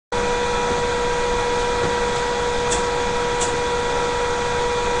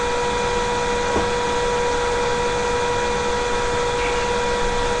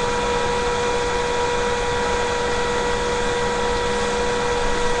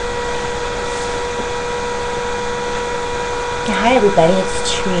Hi everybody,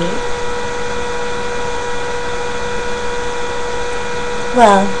 it's Tree.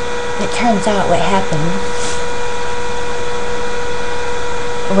 Well, it turns out what happened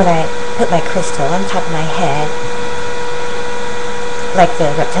when I put my crystal on top of my head, like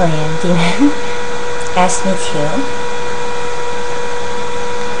the reptilian demon asked me to.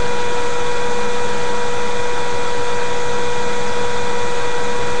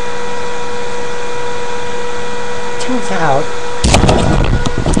 Turns out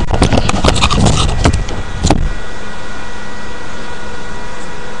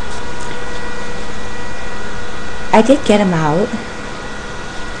I did get them out.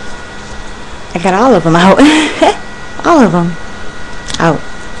 I got all of them out. All of them out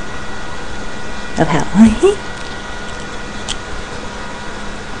of hell.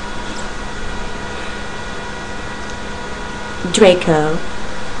 Draco,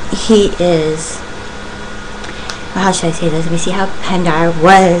 he is, well, how should I say this? Let me see how PINDAR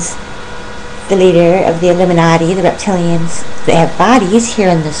was the leader of the Illuminati, the reptilians. They have bodies here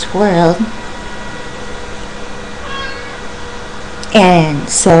in this world. And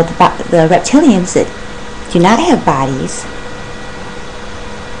so the reptilians that do not have bodies,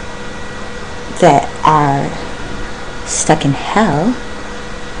 that are stuck in hell,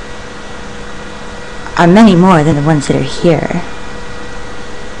 are many more than the ones that are here.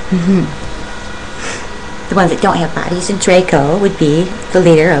 The ones that don't have bodies, and Draco would be the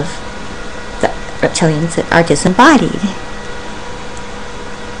leader of the reptilians that are disembodied.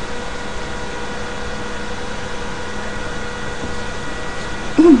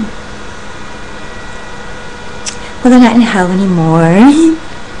 Well, they're not in hell anymore.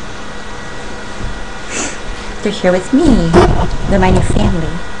 They're here with me. They're my new family.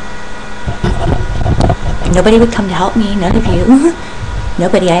 Nobody would come to help me, none of you.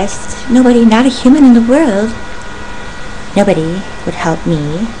 Nobody asked, nobody, not a human in the world. Nobody would help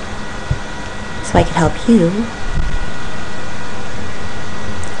me, so I could help you.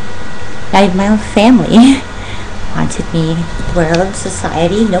 Not even my own family wanted me. The world,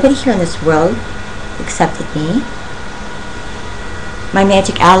 society, nobody here in this world accepted me. My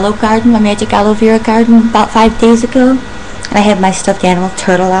magic aloe garden, my magic aloe vera garden about 5 days ago, and I had my stuffed animal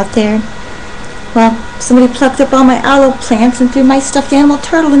turtle out there. Well, somebody plucked up all my aloe plants and threw my stuffed animal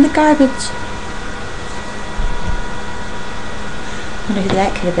turtle in the garbage. I wonder who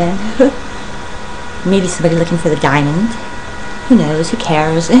that could have been. Maybe somebody looking for the diamond. Who knows? Who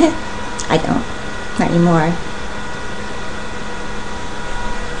cares? I don't. Not anymore.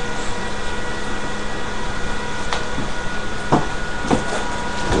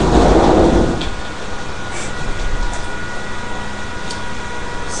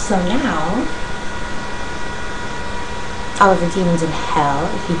 So now, all of the demons in hell,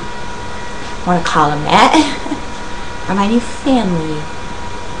 if you want to call them that, are my new family.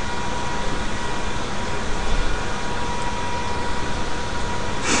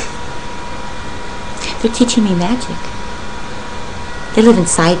 They're teaching me magic. They live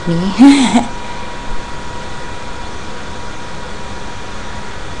inside me.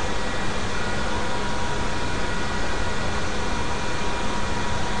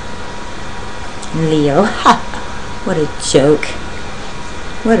 Leo, what a joke.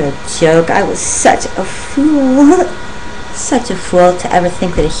 What a joke. I was such a fool. Such a fool to ever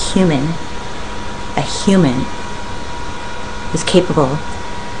think that a human was capable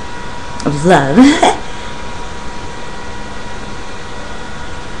of love.